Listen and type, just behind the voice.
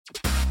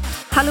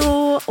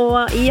Hallo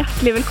og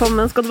hjertelig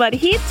velkommen skal du være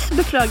hit.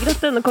 Beklager at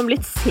denne kom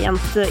litt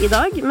sent I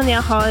dag, men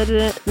jeg har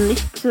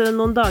nytt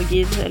noen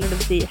dager, eller det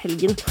vil si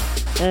helgen,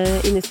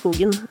 inne I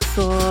skogen,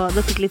 så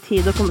det tok litt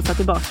tid å komme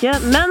seg tilbake.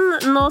 Men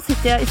nå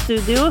sitter jeg I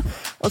studio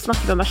og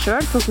snakker med meg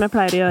selv, sånn som jeg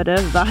pleier å gjøre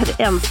hver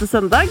eneste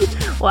søndag,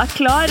 og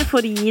klar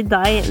for å gi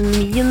deg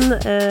min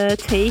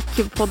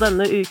take på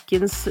denne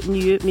ukens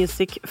New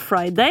Music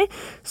Friday,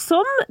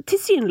 som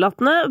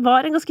tilsynelatende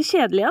var en ganske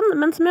kjedelig en,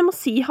 men som jeg må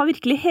si har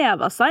virkelig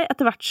hevet seg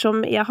etter hvert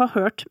som jeg har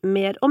hørt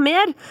mer og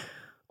mer.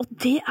 Og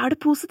det det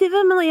positive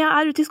med når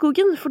jeg ute I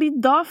skogen, fordi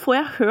da får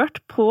jeg hørt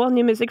på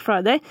New Music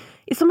Friday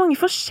I så mange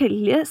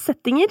forskjellige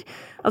settinger.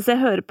 Altså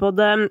jeg hører på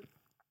det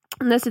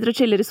når jeg sitter og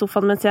chiller I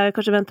sofaen mens jeg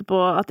kanskje venter på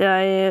at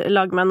jeg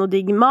lager meg noe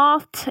digg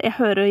mat. Jeg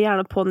hører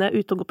gjerne på når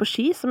jeg ute og går på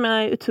ski, som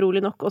jeg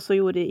utrolig nok også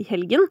gjorde I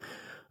helgen.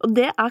 Og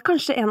det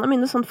kanskje en av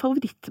mine sånn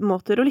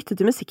favorittmåter å lytte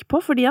til musikk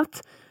på, fordi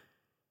at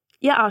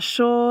jeg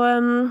så,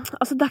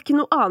 altså det ikke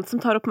noe annet som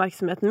tar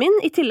oppmerksomheten min.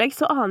 I tillegg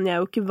så aner jeg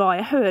jo ikke hva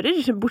jeg hører,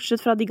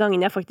 bortsett fra de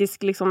gangene jeg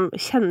faktisk liksom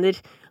kjenner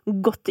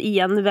godt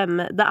igjen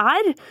hvem det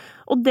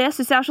Og det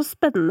synes jeg så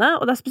spennende,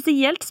 og det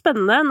spesielt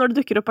spennende når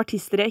det dukker opp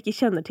artister jeg ikke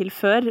kjenner til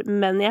før,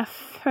 men jeg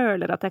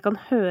føler at jeg kan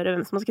høre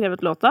hvem som har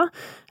skrevet låta,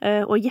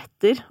 og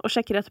gjetter og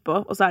sjekker etterpå,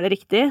 og så det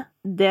riktig.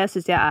 Det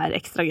synes jeg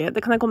ekstra gøy.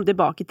 Det kan jeg komme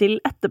tilbake til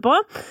etterpå.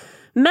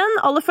 Men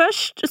aller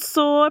først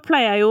så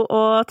pleier jeg jo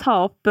å ta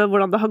opp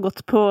hvordan det har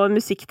gått på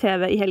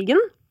musikk-TV I helgen.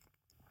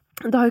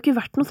 Det har jo ikke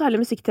vært noe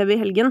særlig musikk-TV I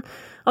helgen.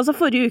 Altså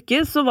forrige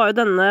uke så var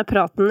jo denne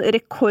praten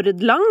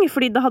rekordlang,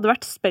 fordi det hadde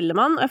vært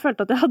Spellemann, og jeg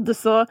følte at jeg hadde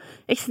så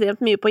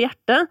ekstremt mye på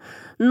hjertet.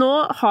 Nå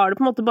har det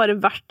på en måte bare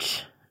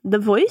vært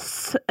The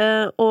Voice,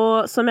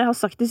 og som jeg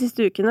har sagt de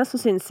siste ukene, så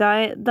synes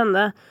jeg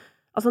denne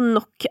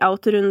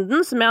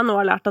knockout-runden, som jeg nå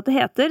har lært at det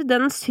heter,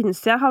 den synes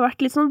jeg har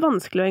vært litt sånn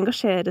vanskelig å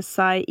engasjere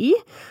seg I,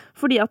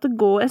 fordi at jeg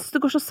synes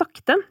det går så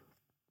sakte.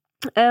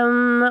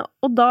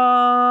 Og da,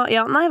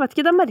 jeg vet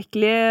ikke, det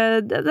merkelig,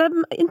 det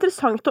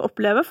interessant å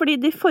oppleve,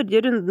 fordi de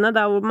forrige rundene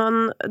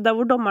der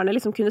hvor dommerne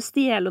liksom kunne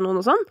stjele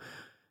noen og sånn,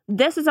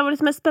 det synes jeg var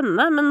litt mer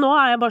spennende, men nå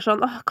jeg bare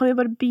sånn, kan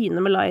vi bare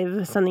begynne med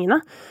live-sendingene?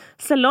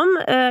 Selv om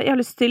jeg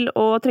har lyst til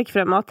å trekke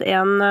frem at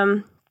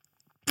en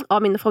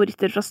av mine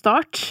favoritter fra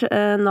start,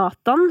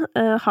 Nathan,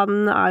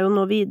 han jo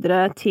nå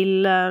videre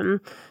til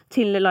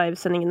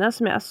livesendingene,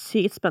 som jeg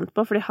sykt spent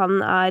på, fordi han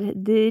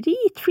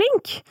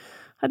dritflink.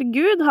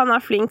 Herregud, han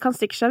flink, han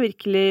stikker seg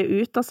virkelig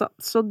ut, altså.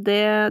 Så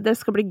det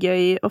skal bli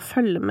gøy å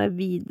følge med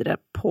videre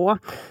på.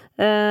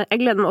 Jeg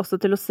gleder meg også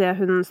til å se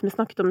hun som jeg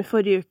snakket om I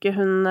forrige uke,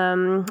 hun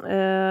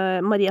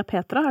Maria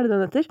Petra, det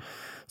den heter?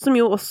 Som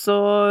jo også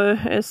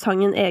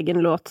sang en egen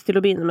låt til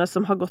å begynne med,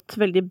 som har gått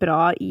veldig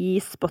bra I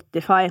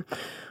Spotify.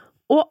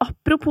 Og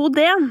apropos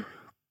det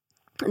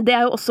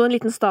jo også en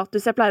liten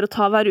status jeg pleier å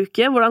ta hver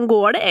uke. Hvordan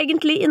går det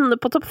egentlig inne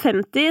på topp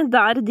 50,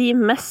 der de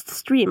mest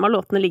streama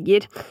låtene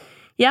ligger?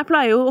 Jeg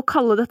pleier jo å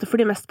kalle dette for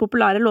de mest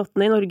populære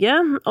låtene I Norge,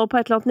 og på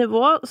et eller annet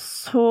nivå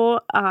så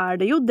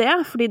det jo det,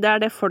 fordi det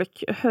det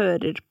folk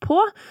hører på.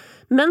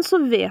 Men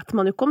så vet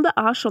man jo ikke om det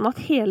sånn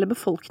at hele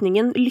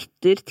befolkningen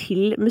lytter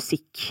til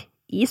musikk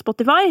I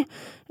Spotify,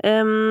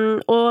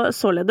 og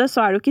således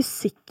så det jo ikke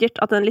sikkert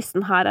at den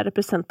listen her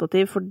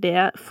representativ for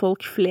det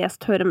folk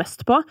flest hører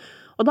mest på.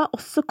 Og det har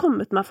også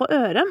kommet meg for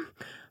øre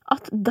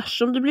at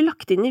dersom du blir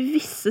lagt inn I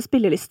visse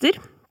spillelister,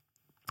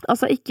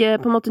 altså ikke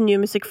på en måte New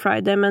Music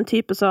Friday, men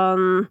type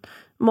sånn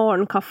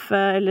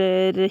morgenkaffe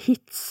eller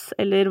hits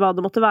eller hva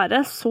det måtte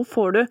være, så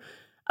får du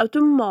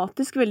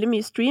automatisk veldig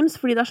mye streams,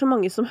 fordi det så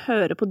mange som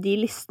hører på de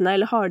listene,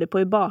 eller har de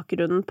på I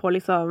bakgrunnen på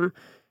liksom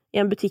I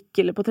en butikk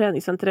eller på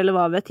treningssenter eller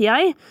hva vet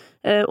jeg,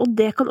 og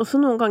det kan også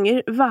noen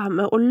ganger være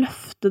med å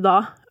løfte da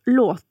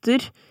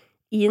låter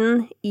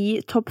inn I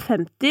topp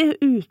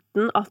 50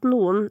 uten at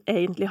noen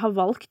egentlig har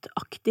valgt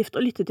aktivt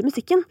å lytte til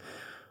musikken.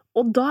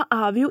 Og da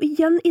vi jo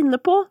igjen inne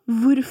på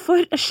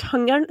hvorfor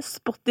sjangeren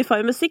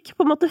Spotify-musikk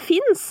på en måte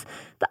finnes.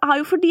 Det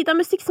jo fordi det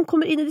musikk som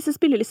kommer inn I disse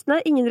spillelistene,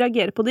 ingen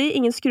reagerer på de,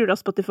 ingen skrur av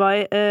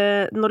Spotify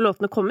når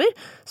låtene kommer.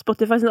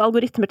 Spotify sine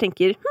algoritmer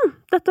tenker,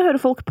 dette hører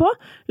folk på,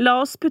 la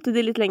oss putte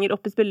de litt lenger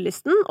opp I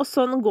spillelisten, og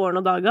sånn går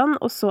nå dagene,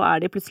 og så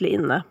de plutselig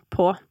inne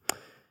på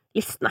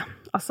listene.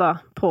 Altså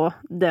på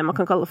det man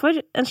kan kalle for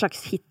en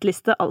slags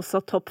hitliste,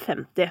 altså topp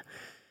 50.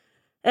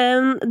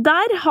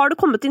 Der har det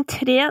kommet inn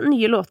 3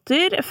 nye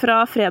låter fra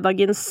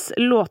fredagens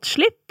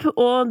låtslipp,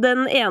 og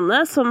den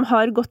ene som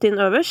har gått inn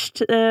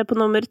øverst på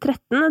nummer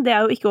 13, det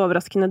jo ikke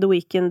overraskende The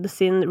Weeknd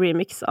sin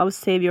remix av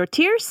Save Your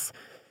Tears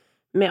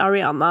med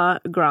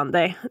Ariana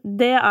Grande.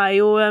 Det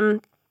jo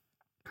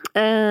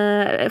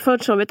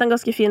for så vidt en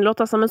ganske fin låt,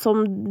 altså, men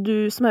som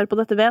du som hører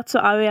på dette vet, så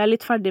jo jeg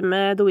litt ferdig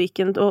med The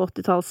Weeknd og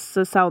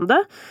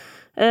 80-tals-soundet.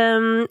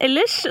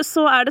 Ellers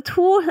så det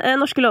 2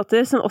 norske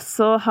låter som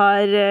også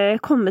har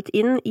kommet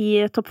inn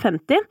I topp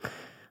 50,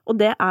 og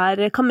det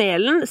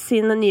Kamelen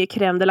sin nye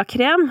Crème de la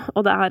Crème,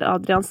 og det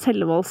Adrian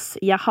Sellevolds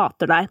Jeg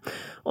hater deg.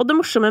 Og det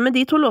morsomme med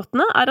de to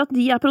låtene at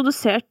de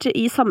produsert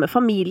i samme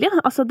familie,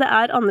 altså det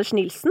Anders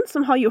Nilsen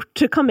som har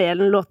gjort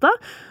Kamelen-låta,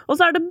 og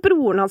så det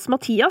broren hans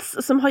Mathias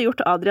som har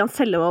gjort Adrian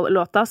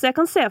Sellevold-låta, så jeg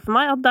kan se for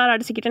meg at der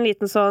det sikkert en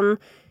liten sånn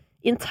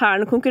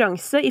intern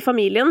konkurranse i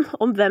familien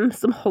om hvem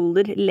som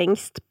holder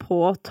lengst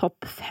på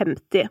topp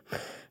 50.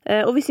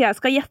 Og hvis jeg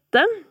skal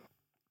gjette,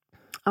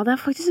 ja, det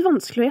faktisk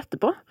vanskelig å gjette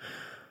på.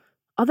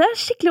 Ja, det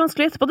skikkelig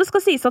vanskelig å gjette på. Det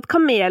skal sies at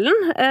Kamelen,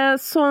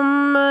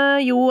 som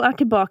jo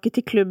tilbake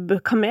til Klubb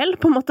Kamel,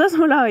 på en måte,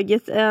 som har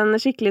laget en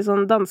skikkelig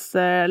sånn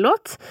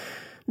danselåt.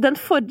 Den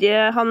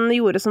forrige han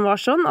gjorde som var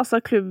sånn,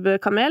 altså Klubb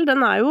Kamel,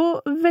 den jo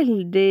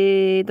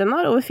veldig... Den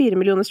har over 4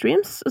 millioner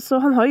streams,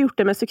 så han har gjort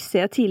det med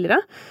suksess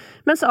tidligere.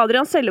 Mens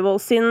Adrian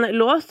Sellevold sin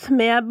låt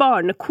med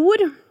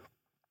barnekor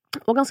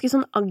og ganske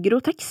sånn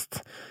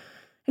agrotekst,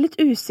 litt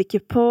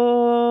usikker på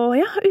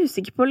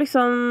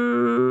liksom,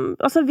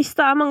 altså hvis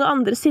det mange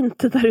andre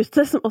sinte der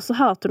ute som også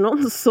hater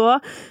noen, så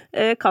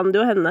kan det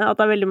jo hende at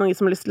det veldig mange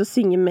som har lyst til å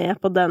synge med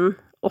på den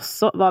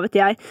også, hva vet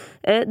jeg.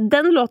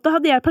 Den låta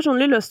hadde jeg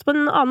personlig løst på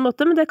en annen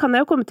måte, men det kan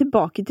jeg jo komme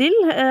tilbake til.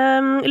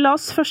 La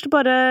oss først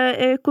bare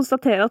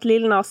konstatere at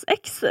Lil Nas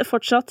X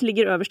fortsatt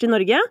ligger øverst i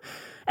Norge,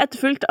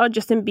 etterfulgt av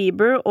Justin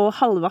Bieber og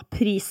Halva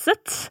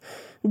Priset.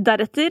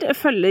 Deretter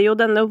følger jo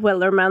denne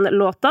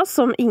Wellerman-låta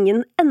som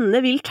ingen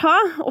ende vil ta,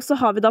 og så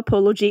har vi da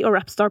Polo G og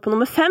Rapstar på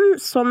nummer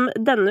 5, som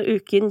denne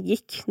uken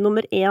gikk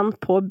nummer 1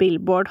 på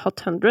Billboard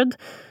Hot 100,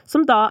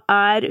 som da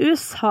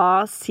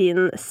USA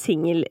sin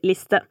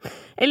singelliste.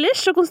 Ellers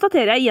så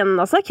konstaterer jeg igjen,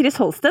 altså,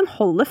 Chris Holsten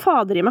holder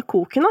fader i meg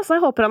koken, altså.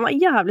 Jeg håper han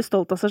jævlig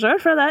stolt av seg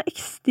selv, for det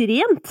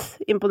ekstremt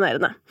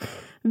imponerende.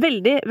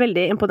 Veldig,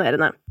 veldig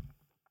imponerende.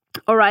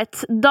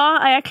 Alright,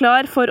 da jeg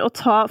klar for å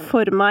ta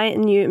for meg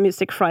New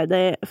Music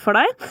Friday for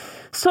deg.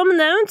 Som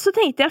nevnt så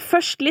tenkte jeg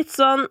først litt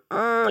sånn,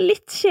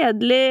 litt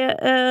kjedelig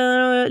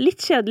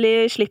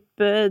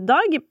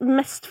slippdag,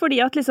 mest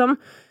fordi at liksom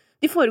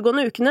de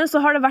foregående ukene så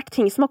har det vært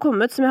ting som har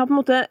kommet som jeg har på en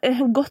måte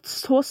gått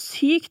så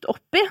sykt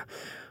opp i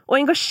og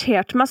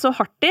engasjert meg så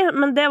hardt i,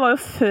 men det var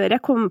jo før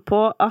jeg kom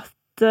på at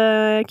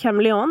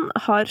Cameleon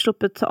har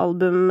sluppet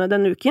album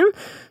denne uken,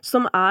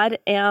 som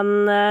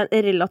en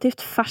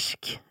relativt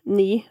fersk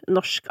ny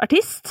norsk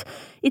artist.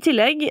 I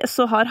tillegg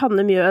så har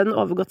Hanne Mjøen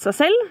overgått seg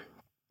selv.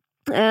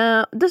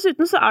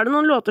 Dessuten så det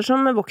noen låter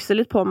som vokser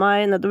litt på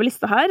meg nedover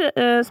lista her,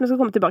 som jeg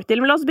skal komme tilbake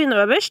til. Men la oss begynne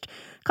øverst.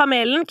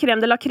 Kamelen,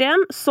 Crème de la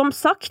Crème, som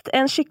sagt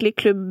en skikkelig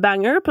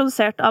klubbbanger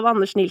produsert av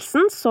Anders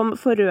Nilsen, som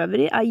for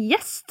øvrig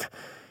gjest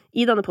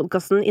i denne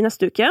podcasten i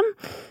neste uke.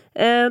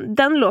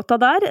 Den låta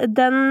der,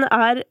 den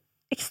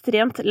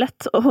ekstremt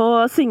lett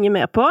å synge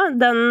med på.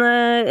 Den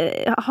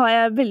har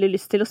jeg veldig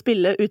lyst til å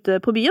spille ute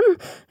på byen.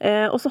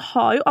 Og så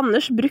har jo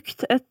Anders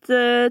brukt et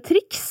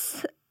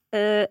triks,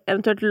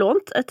 eventuelt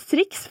lånt et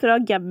triks fra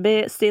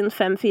Gabby sin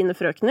 5 fine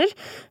frøkner.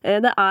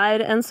 Det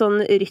en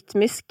sånn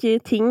rytmisk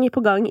ting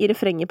på gang i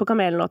refrenget på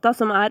Kamelen-låta,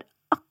 som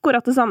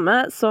akkurat det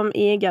samme som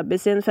i Gabby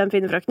sin 5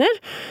 fine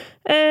frøkner.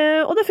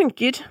 Og det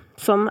funker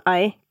som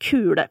ei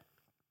kule.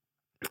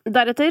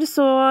 Deretter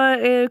så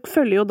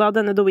følger jo da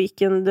denne The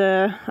Weeknd,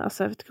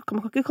 altså jeg vet ikke,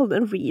 man kan ikke kalle det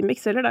en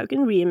remix, eller det jo ikke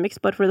en remix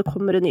bare fordi det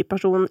kommer en ny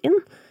person inn,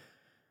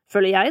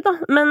 føler jeg da,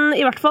 men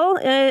i hvert fall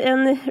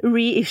en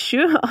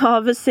reissue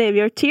av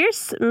Save Your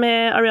Tears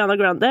med Ariana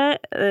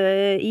Grande.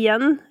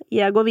 Igjen,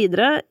 jeg går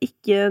videre,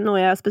 ikke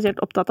noe jeg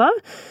spesielt opptatt av.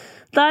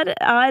 Der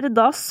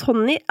da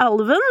Sonny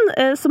Alven,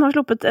 som har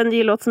sluppet en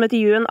ny låt som heter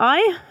You and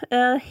I.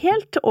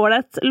 Helt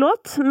ålreit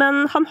låt,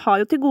 men han har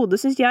jo til gode,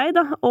 synes jeg,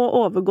 da, å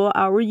overgå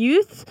Our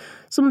Youth,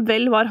 som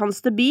vel var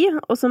hans debut,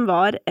 og som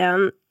var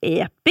en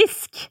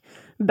episk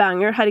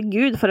banger.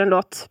 Herregud, for en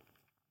låt.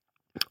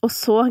 Og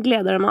så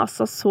gleder det meg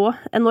altså så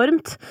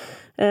enormt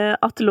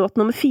at låt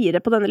nummer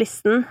 4 på denne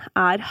listen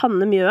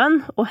Hanne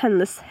Mjøen og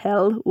hennes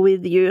Hell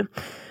With You.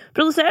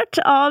 Produsert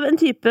av en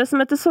type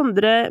som heter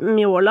Sondre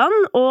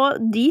Mjåland, og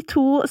de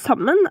to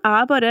sammen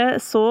bare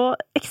så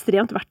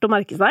ekstremt verdt å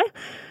merke seg.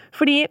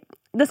 Fordi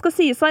det skal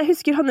sies seg, jeg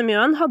husker Hanne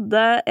Mjøen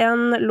hadde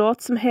en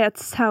låt som het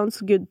Sounds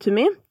Good To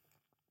Me,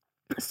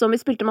 som vi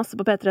spilte masse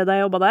på P3 da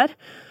jeg jobbet der.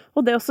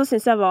 Og det også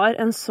synes jeg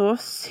var en så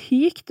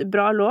sykt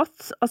bra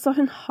låt. Altså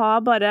hun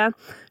har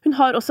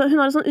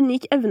en sånn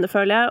unik evne,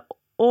 føler jeg,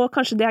 og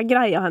kanskje det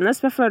greia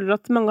hennes, for jeg føler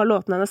at mange av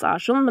låtene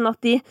hennes sånn, men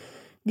at de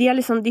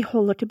liksom, de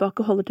holder tilbake,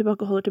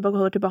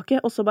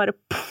 og så bare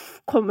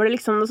kommer det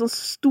liksom noe sånn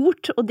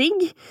stort og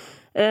digg,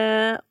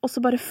 og så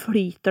bare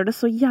flyter det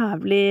så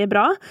jævlig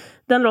bra.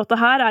 Den låta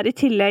her i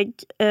tillegg,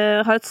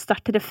 har et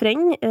sterkt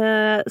refreng,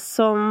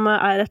 som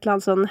et eller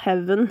annet sånn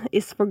Heaven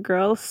is for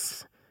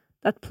girls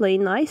that play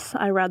nice,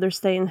 I'd rather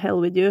stay in hell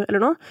with you,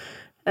 eller noe.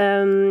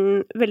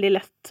 Veldig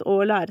lett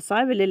å lære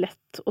seg, veldig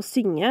lett å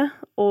synge,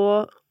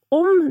 og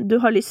om du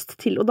har lyst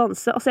til å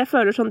danse, altså jeg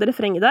føler sånn det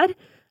refrenget der,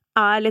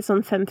 litt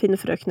sånn 5 fine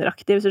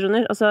frøkner-aktig, hvis du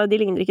skjønner. Altså, de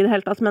ligner ikke det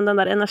helt tatt, men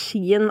den der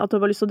energien, at du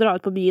har lyst til å dra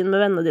ut på byen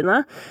med vennene dine,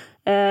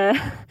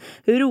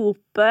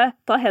 rope,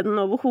 ta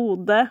hendene over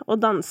hodet og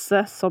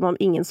danse som om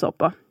ingen så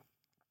på.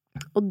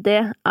 Og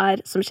det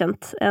som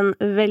kjent en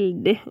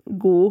veldig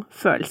god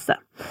følelse.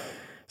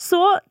 Så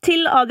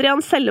til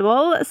Adrian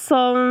Sellevold,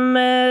 som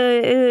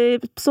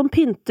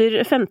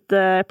pynter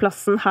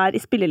femteplassen her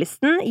i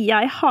spillelisten.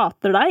 Jeg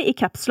hater deg i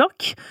Caps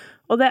Lock.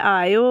 Og det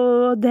er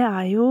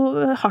jo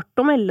hardt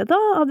å melde da,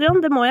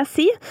 Adrian, det må jeg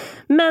si.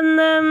 Men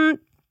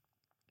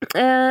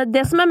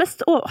det som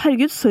mest...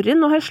 herregud, sorry,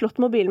 nå har jeg slått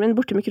mobilen min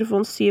bort i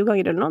mikrofonen 7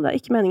 ganger eller noe. Det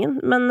ikke meningen,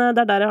 men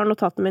det der jeg har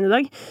notatene mine i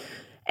dag.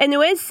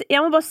 Anyways,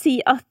 jeg må bare si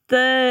at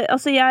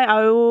jeg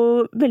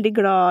jo veldig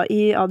glad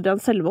i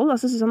Adrian Sellevold. Jeg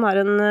synes han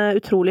en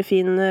utrolig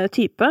fin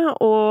type,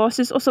 og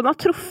synes også han har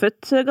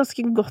truffet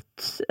ganske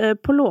godt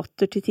på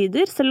låter til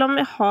tider, selv om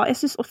jeg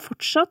synes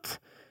fortsatt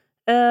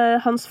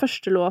hans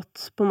første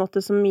låt på en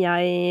måte som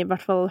jeg i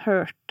hvert fall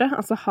hørte,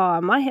 altså Ha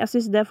meg, jeg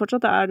synes det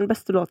fortsatt den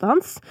beste låta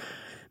hans.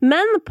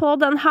 Men på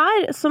den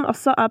her, som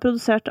altså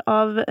produsert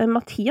av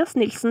Mathias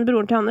Nilsen,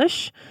 broren til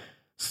Anders,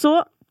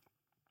 så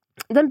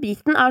den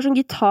biten sånn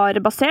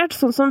gitarbasert,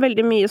 sånn som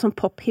veldig mye sånn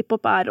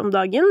pop-hiphop om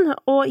dagen,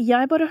 og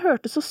jeg bare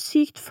hørte så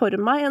sykt for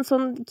meg en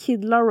sånn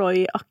Kid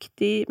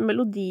Laroi-aktig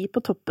melodi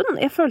på toppen.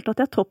 Jeg følte at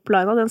jeg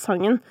topplina den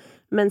sangen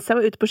mens jeg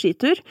var ute på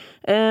skitur,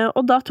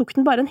 og da tok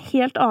den bare en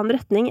helt annen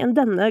retning enn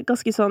denne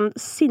ganske sånn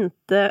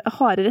sinte,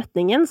 harde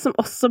retningen, som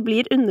også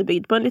blir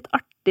underbygd på en litt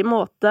artig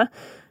måte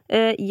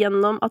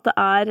gjennom at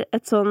det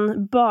et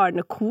sånn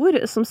barnekor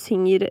som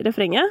synger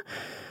refrenget.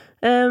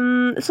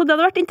 Så det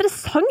hadde vært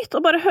interessant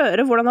å bare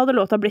høre hvordan hadde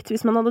låta blitt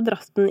hvis man hadde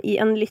dratt den i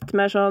en litt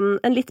mer sånn,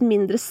 en litt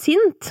mindre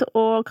sint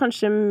og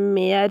kanskje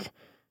mer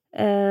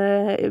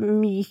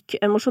myk,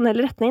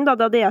 emosjonell retning da.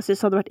 Det hadde jeg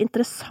synes hadde vært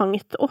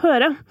interessant å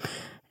høre.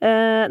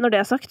 Når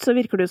det sagt, så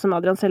virker det som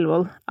Adrian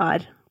Sellevold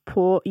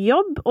på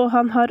jobb, og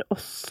han har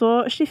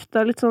også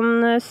skiftet litt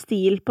sånn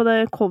stil på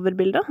det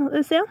coverbildet,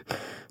 ser jeg.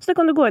 Så det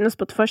kan du gå inn på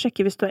Spotify og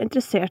sjekke hvis du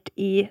interessert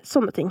i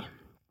sånne ting.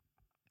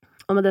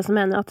 Og med det så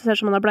mener jeg at det ser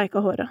ut som han har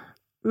bleika håret.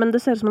 Men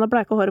det ser ut som han har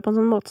bleika håret på en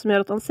sånn måte som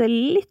gjør at han ser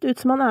litt ut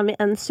som han med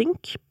i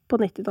NSYNC på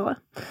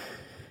 90-tallet.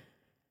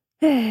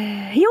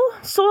 Jo,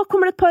 så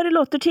kommer det et par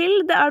låter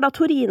til. Det da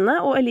Torine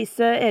og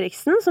Elise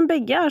Eriksen, som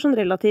begge sånn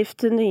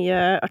relativt nye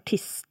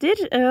artister.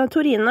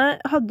 Torine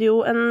hadde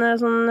jo en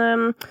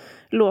sånn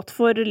låt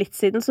for litt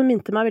siden som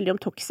minte meg veldig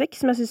om Toxic,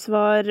 som jeg synes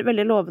var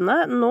veldig lovende.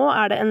 Nå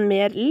det en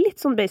mer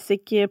litt sånn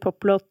basic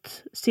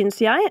poplåt,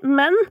 synes jeg,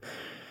 men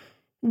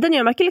den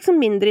gjør meg ikke liksom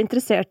mindre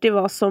interessert i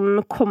hva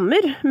som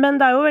kommer, men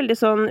det jo veldig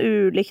sånn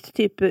ulikt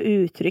type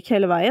uttrykk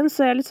hele veien,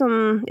 så jeg litt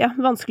sånn, ja,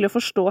 vanskelig å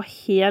forstå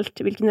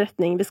helt hvilken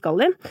retning vi skal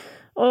i.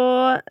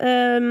 Og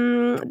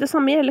det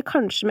samme gjelder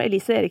kanskje med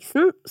Elise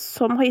Eriksen,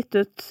 som har gitt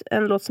ut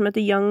en låt som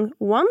heter Young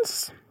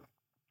Ones.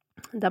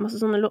 Det masse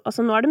sånne,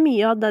 altså nå det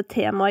mye av det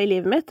temaet i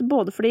livet mitt,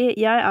 både fordi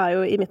jeg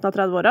jo i midten av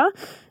 30-åra,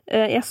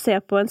 jeg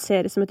ser på en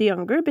serie som heter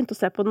Younger, begynte å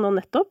se på den nå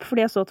nettopp,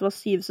 fordi jeg så at det var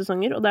 7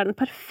 sesonger, og det den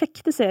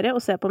perfekte serie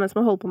å se på mens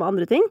man holder på med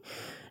andre ting.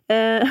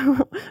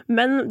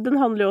 Men den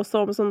handler jo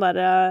også om sånn der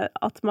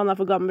at man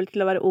for gammel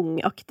til å være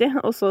ung-aktig,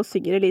 og så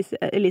synger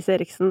Elise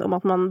Eriksen om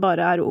at man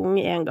bare ung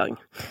en gang.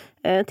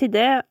 Til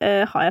det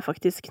har jeg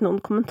faktisk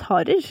noen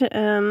kommentarer,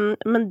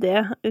 men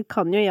det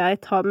kan jo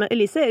jeg ta med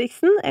Elise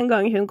Eriksen en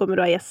gang hun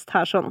kommer og gjest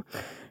her sånn.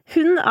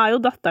 Hun jo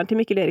datteren til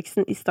Mikkel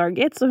Eriksen i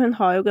Stargate, så hun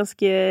har jo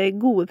ganske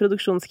gode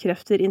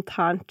produksjonskrefter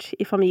internt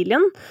i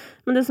familien.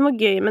 Men det som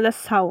var gøy med det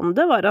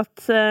soundet var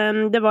at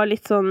det var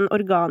litt sånn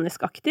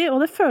organisk-aktig,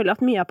 og det føler jeg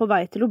at mye på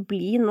vei til å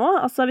bli nå.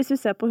 Altså hvis vi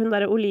ser på hun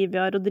der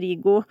Olivia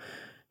Rodrigo,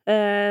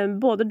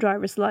 både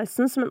Driver's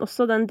License, men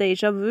også den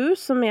Deja Vu,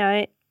 som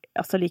jeg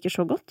liker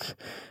så godt.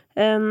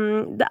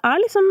 Det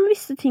liksom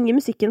visse ting i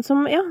musikken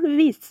som, ja,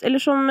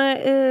 eller som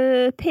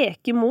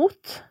peker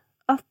mot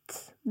at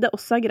det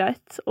også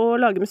greit å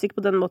lage musikk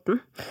på den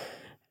måten,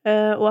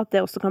 og at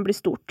det også kan bli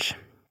stort.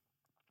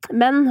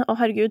 Men,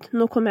 herregud,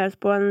 nå kommer jeg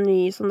på en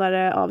ny sånn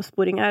der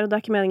avsporing her, og det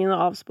ikke meningen å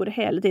avspore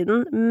hele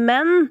tiden,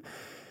 men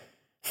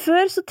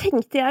før så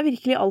tenkte jeg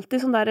virkelig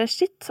alltid sånn der,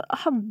 shit,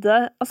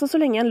 altså så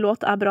lenge en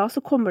låt bra,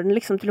 så kommer den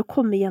liksom til å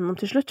komme igjennom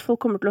til slutt, folk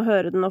kommer til å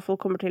høre den, og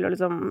folk kommer til å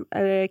liksom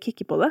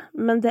kikke på det,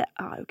 men det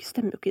jo ikke,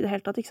 stemmer jo ikke i det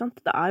hele tatt, ikke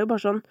sant? Det jo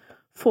bare sånn,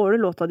 får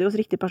du låta di hos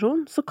riktig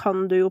person, så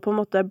kan du jo på en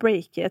måte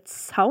breake et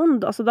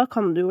sound, altså da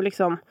kan du jo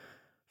liksom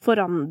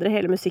forandre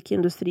hele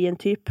musikkindustrien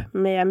typ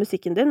med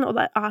musikken din, og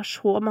det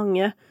så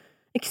mange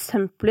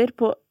eksempler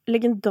på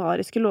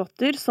legendariske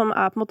låter som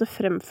på en måte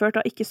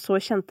fremført av ikke så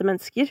kjente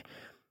mennesker,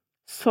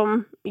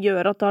 som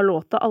gjør at da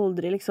låta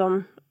aldri liksom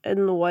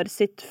når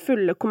sitt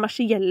fulle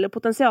kommersielle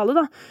potensiale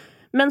da.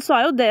 Men så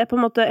jo det på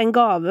en måte en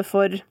gave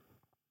for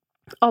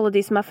alle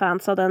de som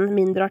fans av den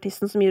mindre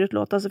artisten som gir ut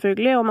låta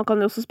selvfølgelig, og man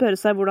kan jo også spørre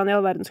seg hvordan i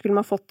all verden skulle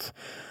man fått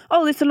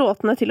alle disse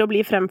låtene til å bli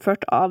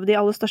fremført av de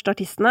aller største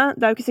artistene.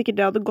 Det jo ikke sikkert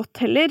det hadde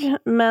gått heller,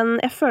 men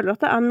jeg føler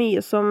at det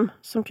mye som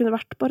kunne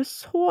vært bare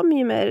så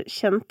mye mer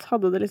kjent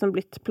hadde det liksom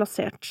blitt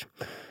plassert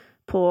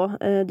på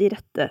de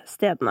rette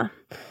stedene.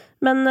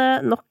 Men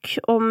nok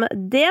om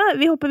det.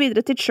 Vi hopper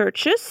videre til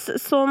Churches,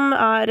 som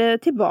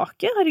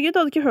tilbake. Herregud, jeg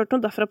hadde ikke hørt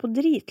noe derfra på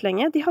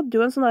dritlenge. De hadde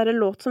jo en sånn der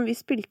låt som vi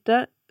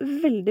spilte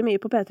veldig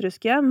mye på P3,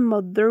 husker jeg.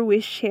 Mother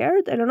We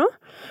Shared, eller noe.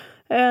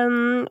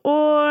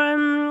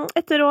 Og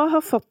etter å ha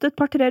fått et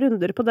par-tre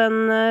runder på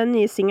den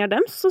nye singelen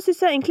deres, så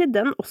synes jeg egentlig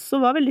den også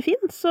var veldig fin,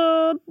 så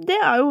det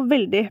jo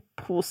veldig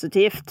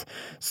positivt.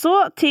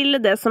 Så til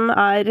det som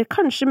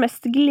kanskje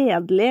mest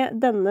gledelig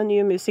denne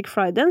New Music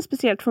Friday,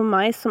 spesielt for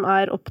meg som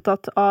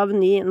opptatt av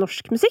ny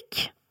norsk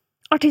musikk.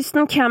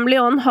 Artisten Cam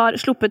Leon har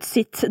sluppet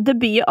sitt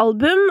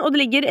debutalbum, og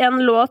det ligger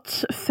en låt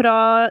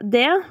fra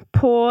det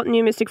på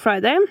New Music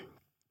Friday.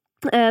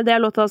 Det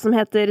låta som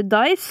heter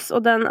Dice,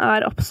 og den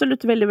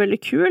absolutt veldig, veldig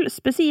kul,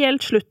 spesielt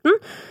slutten.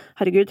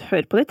 Herregud,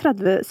 hør på de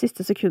 30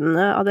 siste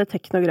sekundene av det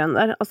teknogreiene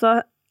der.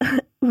 Altså,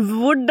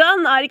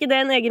 hvordan ikke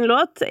det en egen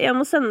låt? Jeg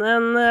må sende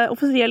en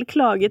offisiell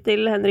klage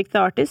til Henrik the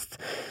Artist,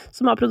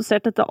 som har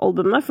produsert dette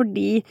albumet,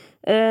 fordi,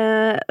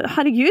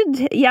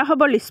 herregud, jeg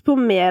har bare lyst på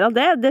mer av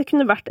det. Det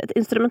kunne vært et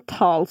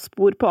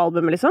instrumentalspor på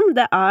albumet, liksom.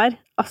 Det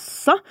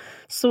altså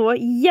så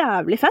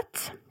jævlig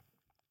fett.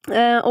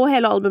 Og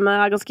hele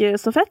albumet ganske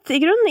så fett, i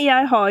grunn.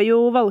 Jeg har jo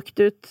valgt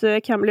ut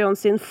Cam Leon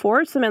sin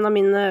Four som en av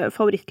mine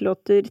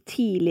favorittlåter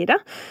tidligere,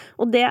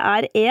 og det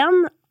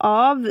en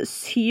av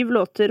 7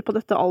 låter på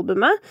dette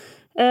albumet.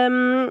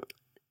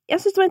 Jeg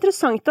synes det var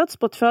interessant at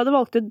Spotify hadde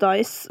valgt ut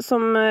Dice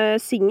som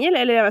single,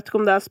 eller jeg vet ikke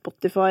om det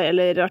Spotify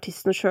eller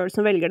artisten selv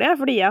som velger det,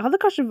 fordi jeg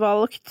hadde kanskje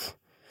valgt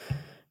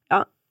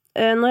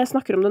når jeg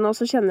snakker om det nå,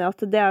 så kjenner jeg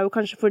at det jo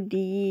kanskje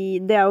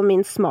fordi det jo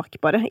min smak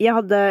bare.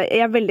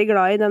 Jeg veldig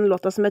glad i den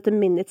låta som heter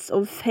Minutes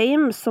of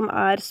Fame, som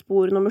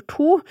spor nummer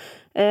 2.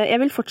 Jeg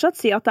vil fortsatt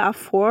si at det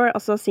Four,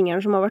 altså singeren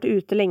som har vært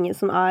ute lenge,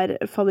 som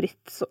favoritt.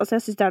 Altså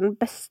jeg synes det den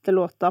beste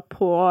låta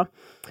på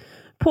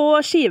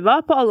skiva,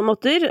 på alle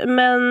måter,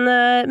 men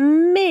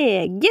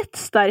meget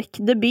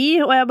sterk debut,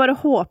 og jeg bare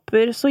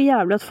håper så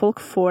jævlig at folk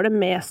får det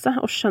med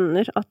seg, og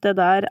skjønner at det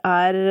der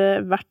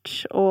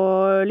verdt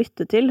å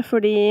lytte til,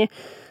 fordi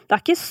det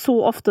ikke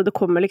så ofte det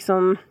kommer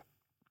liksom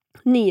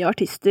nye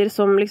artister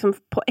som liksom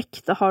på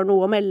ekte har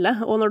noe å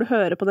melde, og når du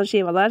hører på den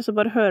skiva der, så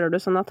bare hører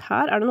du sånn at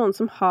her det noen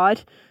som har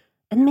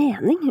en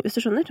mening, hvis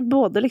du skjønner,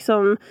 både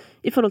liksom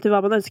i forhold til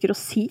hva man ønsker å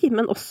si,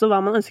 men også hva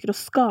man ønsker å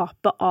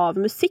skape av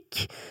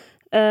musikk.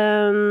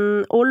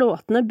 Og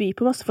låtene byr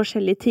på masse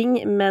forskjellige ting,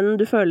 men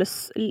du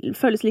føles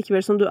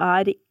likevel som du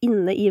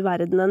inne i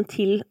verdenen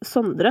til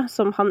Sondre,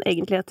 som han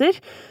egentlig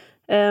heter.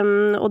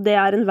 Og det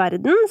en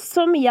verden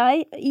som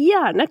jeg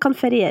gjerne kan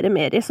feriere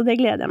mer i, så det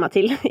gleder jeg meg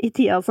til i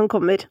tida som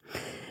kommer.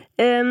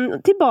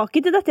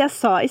 Tilbake til dette jeg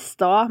sa i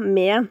stad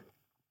med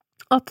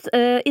at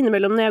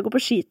innimellom når jeg går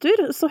på skitur,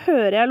 så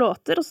hører jeg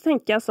låter, og så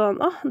tenker jeg sånn,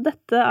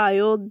 dette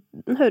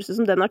høres ut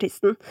som den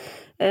artisten.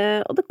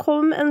 Og det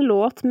kom en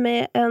låt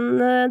med en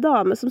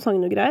dame som sang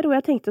noe greier, og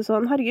jeg tenkte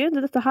sånn,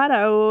 herregud, dette her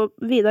jo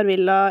Vidar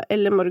Villa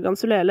eller Morgan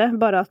Solele,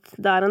 bare at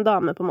det en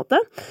dame på en måte.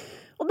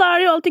 Og da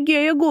det jo alltid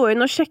gøy å gå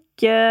inn og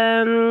sjekke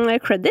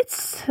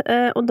credits,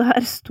 og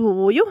der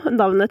sto jo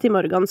navnet til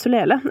Morgan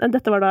Solele.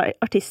 Dette var da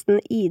artisten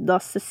Ida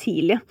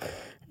Cecilie.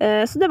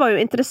 Så det var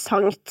jo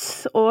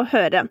interessant å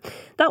høre.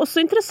 Det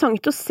også interessant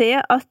å se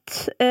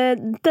at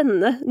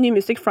denne New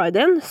Music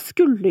Friday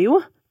skulle jo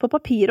på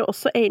papiret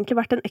også egentlig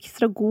vært en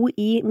ekstra god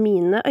i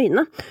mine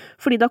øyne,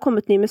 fordi det har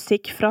kommet ny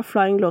musikk fra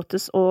Flying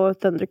Lotus og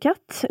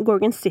Thundercat.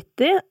 Gorgon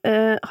City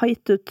har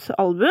gitt ut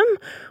album,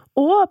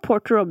 og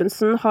Porter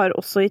Robinson har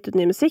også gitt ut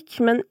ny musikk,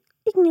 men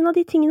ingen av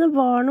de tingene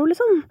var noe,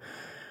 liksom.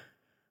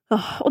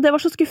 Og det var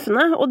så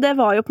skuffende, og det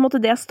var jo på en måte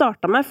det jeg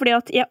startet med, fordi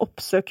at jeg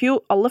oppsøker jo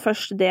aller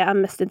først det jeg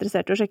mest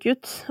interessert i å sjekke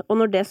ut, og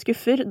når det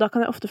skuffer, da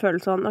kan jeg ofte føle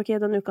sånn, ok,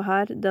 denne uka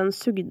her, den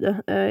sugde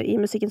i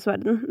musikkens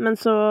verden, men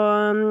så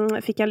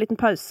fikk jeg en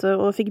liten pause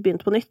og fikk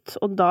begynt på nytt,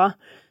 og da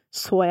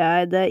så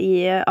jeg det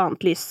i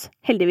annet lys,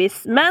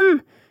 heldigvis.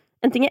 Men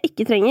en ting jeg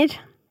ikke trenger.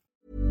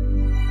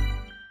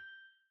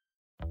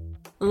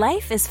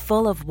 Life is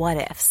full of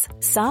what-ifs.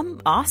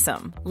 Some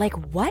awesome, like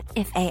what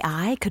if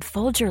AI could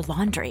fold your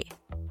laundry?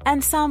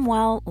 And some,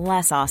 well,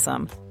 less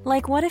awesome,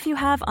 like what if you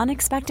have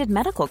unexpected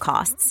medical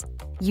costs?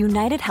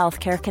 United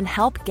Healthcare can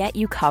help get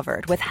you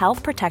covered with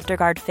Health Protector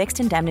Guard fixed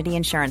indemnity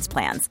insurance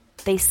plans.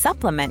 They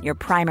supplement your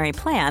primary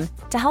plan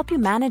to help you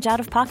manage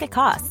out-of-pocket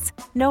costs.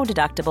 No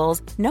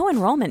deductibles, no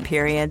enrollment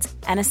periods,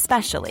 and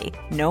especially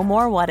no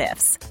more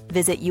what-ifs.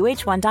 Visit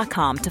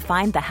uh1.com to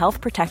find the Health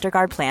Protector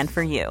Guard plan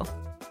for you.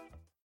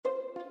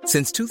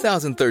 Since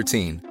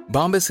 2013,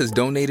 Bombas has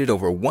donated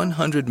over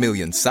 100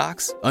 million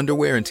socks,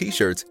 underwear, and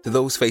T-shirts to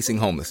those facing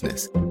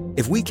homelessness.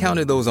 If we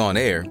counted those on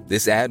air,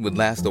 this ad would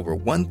last over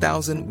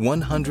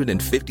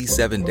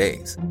 1,157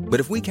 days.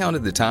 But if we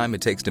counted the time it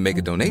takes to make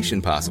a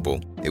donation possible,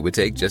 it would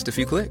take just a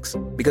few clicks.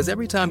 Because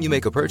every time you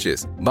make a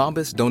purchase,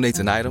 Bombas donates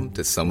an item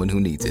to someone who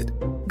needs it.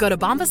 Go to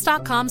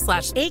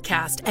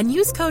bombas.com/ACAST and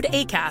use code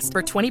ACAST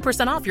for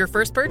 20% off your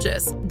first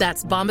purchase.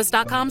 That's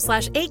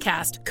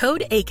bombas.com/ACAST,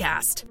 code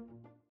ACAST.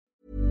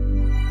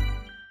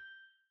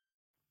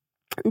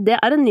 Det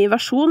en ny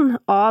versjon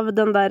av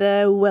den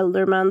der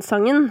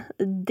Welderman-sangen.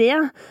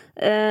 Det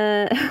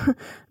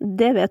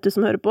vet du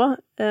som hører på,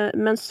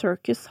 men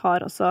Circus har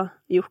altså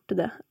gjort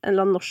det. En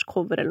eller annen norsk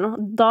cover eller noe.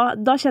 Da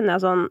kjenner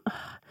jeg sånn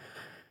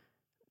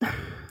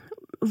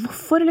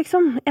hvorfor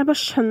liksom? Jeg bare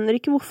skjønner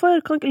ikke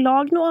hvorfor. Kan ikke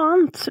lag noe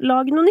annet,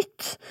 lag noe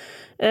nytt.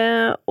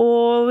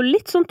 Og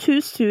litt sånn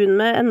too soon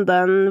med enda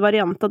en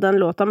variant av den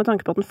låta, med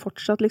tanke på at den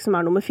fortsatt liksom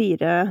nummer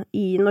 4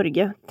 i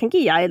Norge, tenker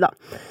jeg da.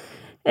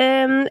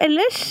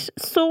 Ellers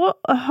så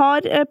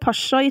har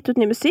Pasha gitt ut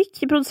ny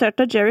musikk,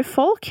 produsert av Jerry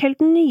Folk, helt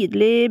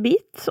nydelig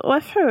beat, og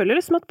jeg føler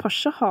liksom at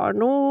Pasha har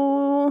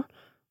noe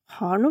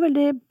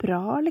veldig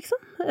bra, liksom.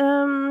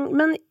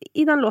 Men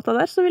i den låta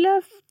der så vil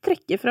jeg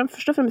trekke frem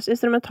først og fremst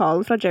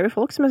instrumentalen fra Jerry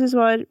Folk, som jeg synes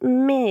var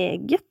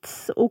meget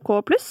OK+.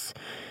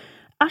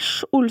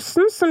 Ash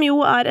Olsen, som jo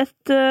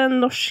et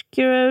norsk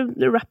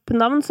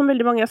rap-navn som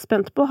veldig mange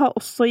spent på, har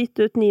også gitt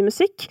ut ny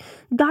musikk.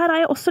 Der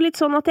jeg også litt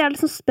sånn at jeg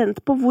liksom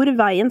spent på hvor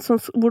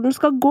den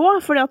skal gå,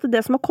 fordi at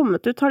det som har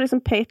kommet ut har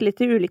liksom pekt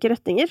litt i ulike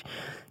retninger.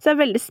 Så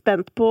jeg veldig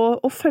spent på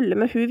å følge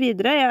med hun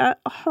videre.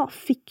 Jeg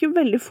fikk jo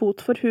veldig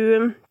fot for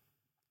hun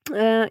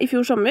i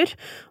fjor sommer,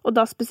 og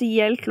da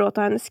spesielt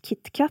låta hennes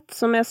Kit Kat,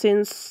 som jeg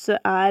synes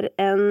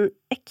en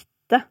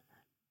ekte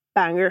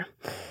banger.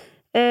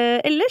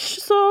 Ellers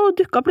så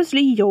dukket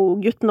plutselig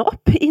Yo-guttene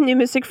opp i New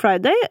Music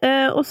Friday,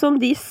 og som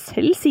de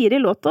selv sier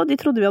i låta, de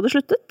trodde vi hadde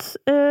sluttet.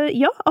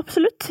 Ja,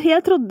 absolutt.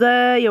 Jeg trodde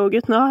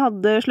Yo-guttene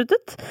hadde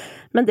sluttet,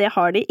 men det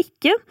har de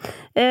ikke.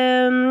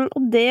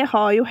 Og det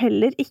har jo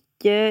heller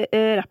ikke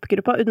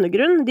rappgruppa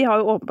Undergrunn. De har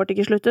jo åpenbart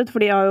ikke sluttet,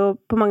 for de har jo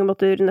på mange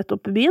måter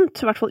nettopp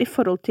begynt, i hvert fall i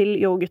forhold til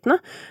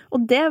Yo-guttene.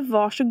 Og det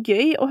var så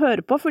gøy å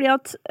høre på, fordi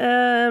at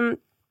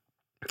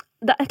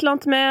det et eller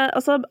annet med,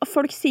 altså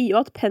folk sier jo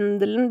at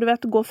pendelen, du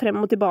vet, går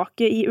frem og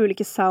tilbake i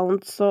ulike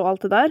sounds og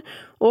alt det der,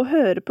 og å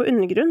høre på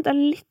Undergrunn, det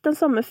litt den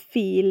samme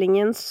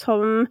feelingen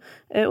som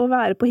å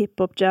være på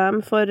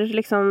hiphop-jam for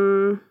liksom,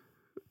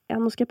 ja,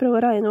 nå skal jeg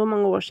prøve å regne hvor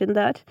mange år siden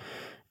det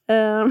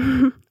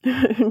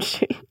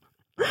unnskyld,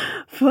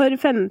 for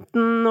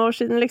 15 år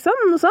siden liksom,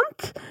 noe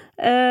sånt.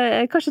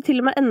 Kanskje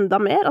til og med enda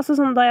mer, altså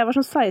sånn da jeg var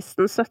sånn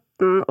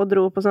 16-17 og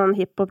dro på sånn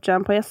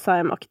hiphop-jam på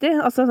Jessheim-aktig,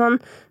 altså sånn,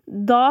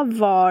 da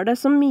var det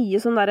så mye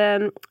sånn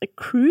der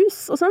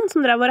cruise og sånn,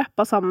 som drev og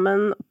rappa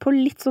sammen på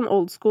litt sånn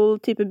old school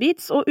type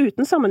beats, og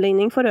uten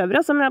sammenligning for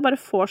øvrig, altså, men jeg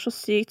bare får så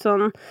sykt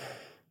sånn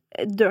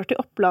Dirty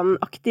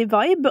Oppland-aktig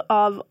vibe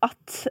av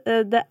at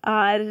det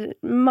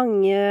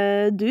mange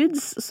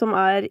dudes som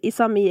i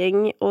samme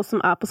gjeng og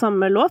som på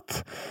samme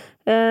låt.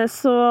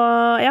 Så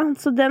ja,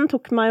 så den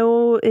tok meg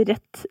jo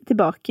rett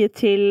tilbake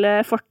til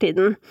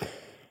fortiden.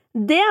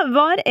 Det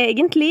var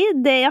egentlig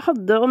det jeg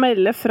hadde å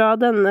melde fra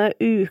denne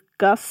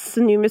ukas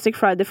New Music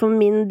Friday for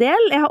min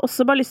del. Jeg har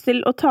også bare lyst til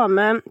å ta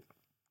med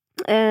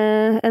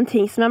en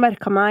ting som jeg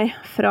merket meg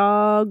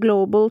fra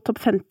Global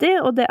Top 50,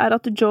 og det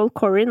at Joel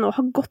Corey nå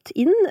har gått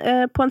inn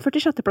på en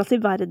 46. plass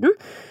i verden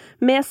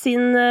med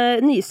sin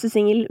nyeste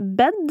single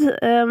Bed,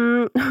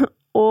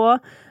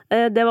 og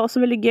det var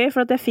også veldig gøy,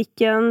 for at jeg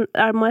fikk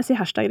må jeg si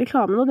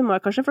hashtag-reklame nå, det må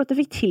jeg kanskje, for at jeg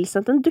fikk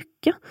tilsendt en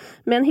dukke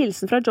med en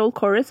hilsen fra Joel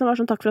Corey, som var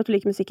sånn, takk for at du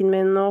liker musikken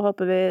min, og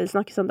håper vi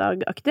snakkes en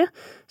dag-aktig,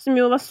 som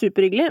jo var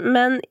superhyggelig,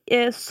 men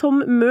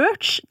som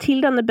merch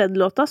til denne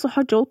bedlåta, så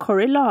har Joel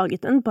Corey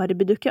laget en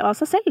Barbie-dukke av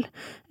seg selv,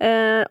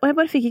 og jeg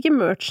bare fikk ikke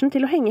merchen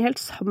til å henge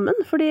helt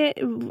sammen, fordi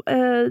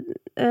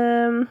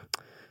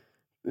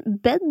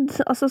Bed,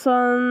 altså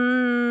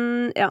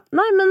sånn ja,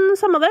 nei, men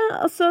samme det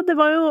altså, det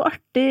var jo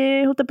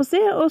artig, holdt jeg på å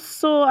si og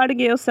så det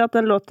gøy å se at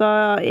den låta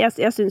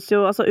jeg synes jo,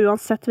 altså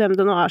uansett hvem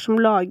det nå som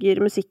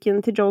lager musikken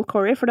til Joel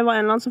Corey, for det var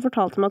en eller annen som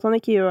fortalte meg at han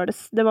ikke gjør det,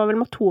 det var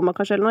vel Matoma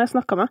kanskje eller noe jeg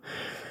snakket med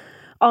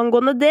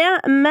angående det,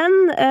 men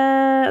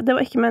det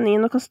var ikke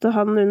meningen å kaste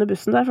han under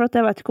bussen der, for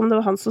at jeg vet ikke om det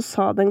var han som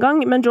sa det en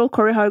gang, men Joel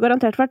Corey har jo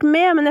garantert vært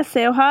med, men jeg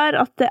ser jo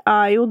her at det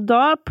jo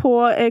da på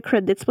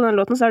credits på den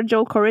låten, så det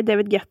Joel Corey,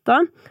 David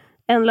Guetta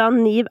en eller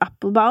annen Neve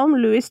Applebaum,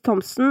 Louis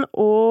Thompson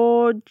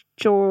og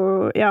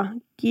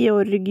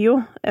Giorgio,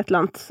 et eller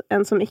annet.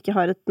 En som ikke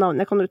har et navn,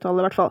 jeg kan uttale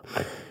det i hvert fall.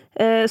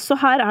 Så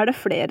her det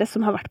flere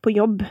som har vært på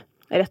jobb,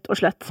 rett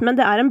og slett. Men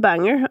det en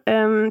banger.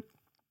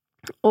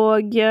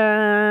 Og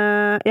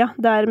ja,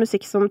 det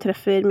musikk som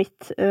treffer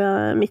mitt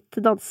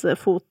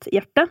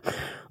dansefothjerte.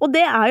 Og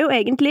det jo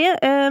egentlig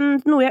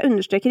noe jeg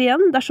understreker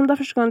igjen, dersom det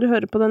første gang du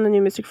hører på denne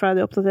New Music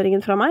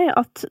Friday-oppdateringen fra meg,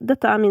 at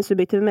dette min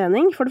subjektive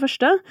mening, for det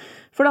første.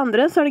 For det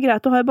andre så det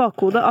greit å ha i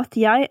bakhodet at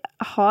jeg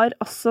har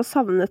altså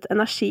savnet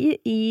energi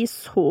i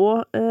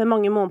så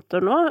mange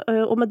måneder nå,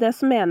 og med det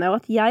så mener jeg jo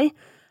at jeg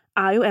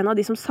jo en av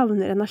de som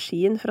savner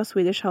energien fra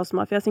Swedish House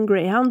Mafia sin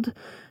Greyhound,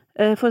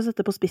 for å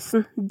sette på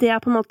spissen. Det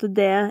på en måte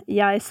det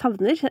jeg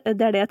savner,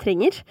 det det jeg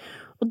trenger,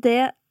 og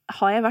det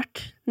har jeg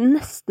vært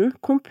nesten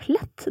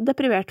komplett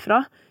deprivert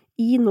fra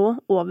i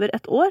nå over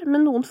et år,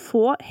 med noen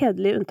få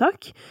hederlige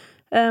unntak.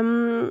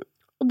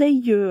 Og det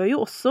gjør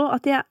jo også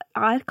at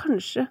jeg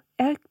kanskje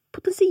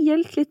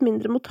potensielt litt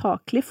mindre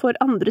mottakelig for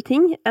andre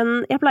ting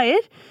enn jeg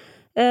pleier.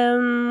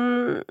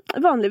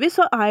 Vanligvis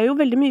så jeg jo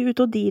veldig mye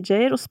ute og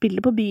DJ-er og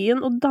spiller på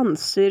byen og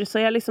danser,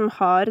 så jeg liksom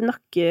har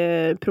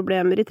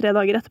nakkeproblemer i 3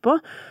 dager etterpå,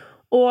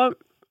 og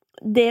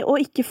det å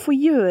ikke få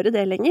gjøre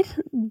det lenger,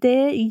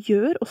 det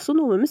gjør også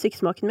noe med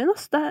musikksmaken min,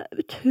 ass. Det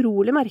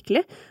utrolig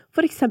merkelig.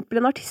 For eksempel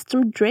en artist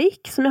som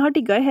Drake, som jeg har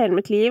digget i hele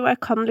mitt liv, og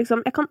jeg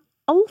kan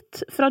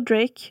alt fra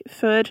Drake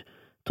før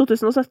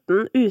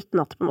 2017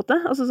 utenat, på en måte.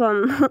 Altså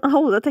sånn,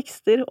 alle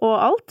tekster og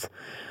alt.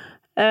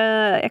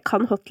 Jeg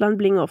kan Hotline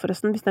Bling også,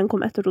 forresten, hvis den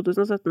kom etter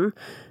 2017.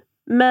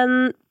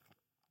 Men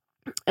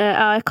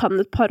jeg kan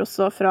et par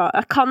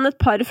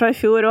fra i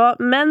fjor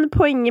også, men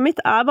poenget mitt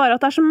bare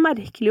at det så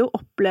merkelig å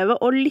oppleve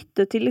å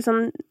lytte til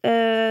liksom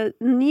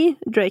ny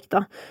Drake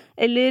da,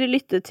 eller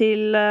lytte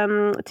til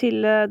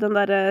den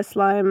der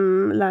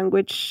Slime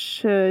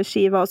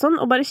Language-skiva og sånn,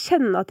 og bare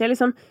kjenne at jeg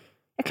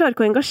klarer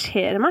ikke å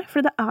engasjere meg,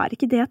 for det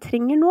ikke det jeg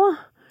trenger nå.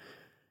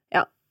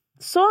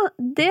 Så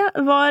det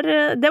var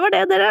det,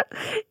 dere.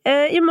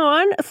 I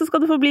morgen så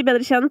skal du få bli bedre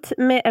kjent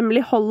med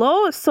Emily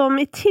Hollow, som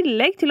i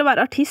tillegg til å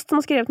være artist som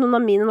har skrevet noen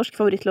av mine norske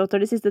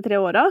favorittlåter de siste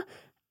 3 årene,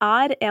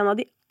 en av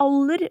de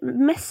aller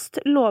mest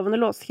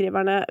lovende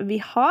låtskriverne vi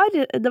har.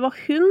 Det var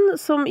hun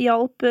som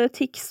hjalp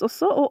Tix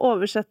også å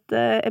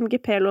oversette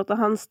MGP-låta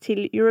hans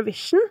til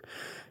Eurovision.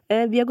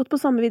 Vi har gått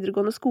på samme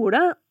videregående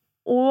skole,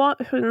 og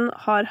hun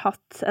har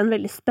hatt en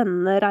veldig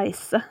spennende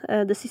reise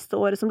det siste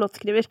året som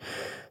låtskriver.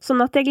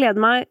 Sånn at jeg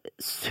gleder meg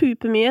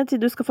supermye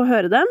til du skal få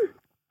høre det.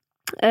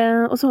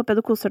 Og så håper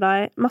jeg du koser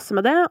deg masse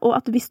med det, og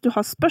at hvis du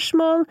har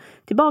spørsmål,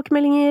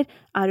 tilbakemeldinger,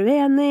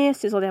 uenig,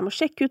 synes at jeg må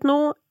sjekke ut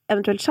noe,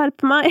 eventuelt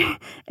skjerpe meg,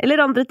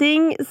 eller andre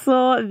ting,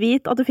 så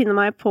vit at du finner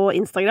meg på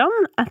Instagram,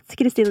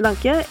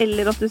 @Kristine-Danke,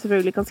 eller at du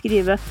selvfølgelig kan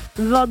skrive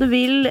hva du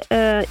vil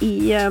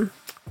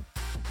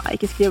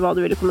ikke skrive hva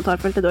du vil i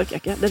kommentarfeltet, det orker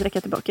jeg ikke, det trekker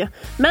jeg tilbake.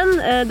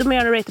 Men du må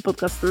gjerne rate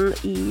podcasten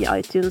i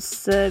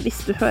iTunes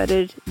hvis du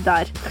hører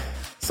der.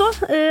 Så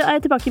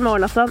jeg tilbake i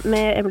morgen altså,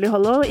 med Emily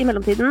Hollow. I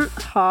mellomtiden,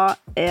 ha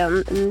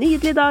en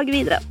nydelig dag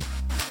videre.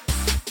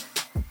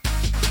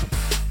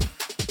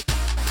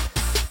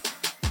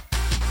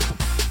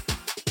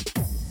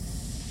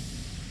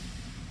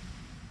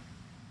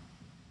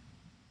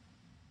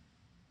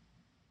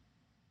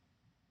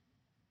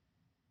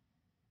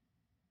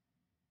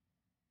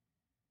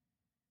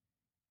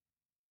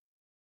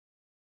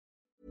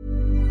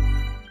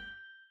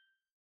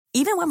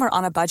 Even when we're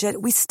on a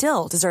budget, we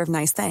still deserve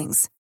nice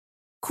things.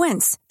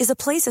 Quince is a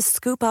place to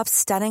scoop up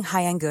stunning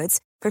high-end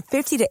goods for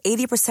 50 to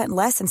 80%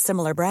 less than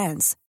similar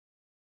brands.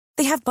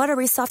 They have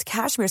buttery soft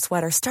cashmere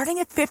sweaters starting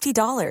at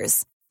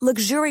 $50,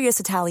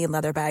 luxurious Italian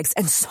leather bags,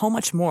 and so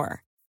much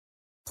more.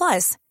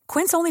 Plus,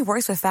 Quince only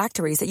works with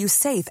factories that use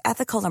safe,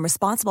 ethical, and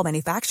responsible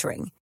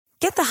manufacturing.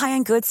 Get the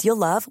high-end goods you'll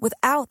love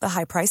without the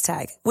high price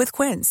tag with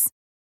Quince.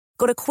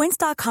 Go to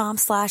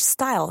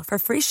quince.com/style for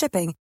free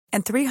shipping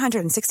and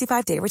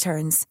 365-day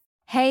returns.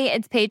 Hey,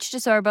 it's Paige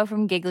DeSorbo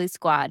from Giggly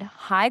Squad.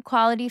 High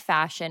quality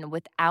fashion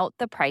without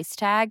the price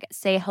tag.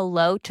 Say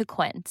hello to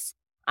Quince.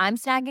 I'm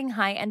snagging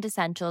high-end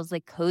essentials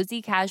like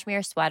cozy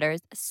cashmere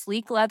sweaters,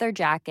 sleek leather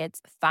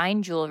jackets,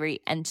 fine jewelry,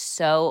 and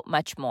so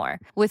much more.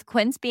 With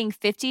Quince being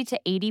 50 to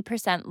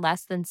 80%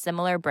 less than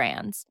similar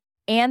brands.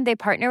 And they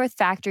partner with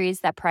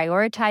factories that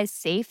prioritize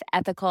safe,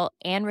 ethical,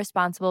 and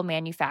responsible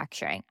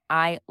manufacturing.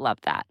 I love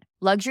that.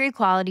 Luxury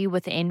quality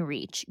within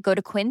reach. Go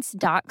to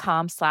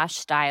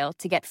quince.com/style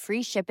to get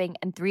free shipping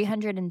and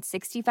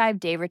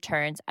 365-day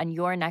returns on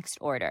your next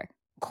order.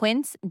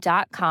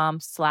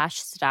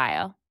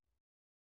 Quince.com/style.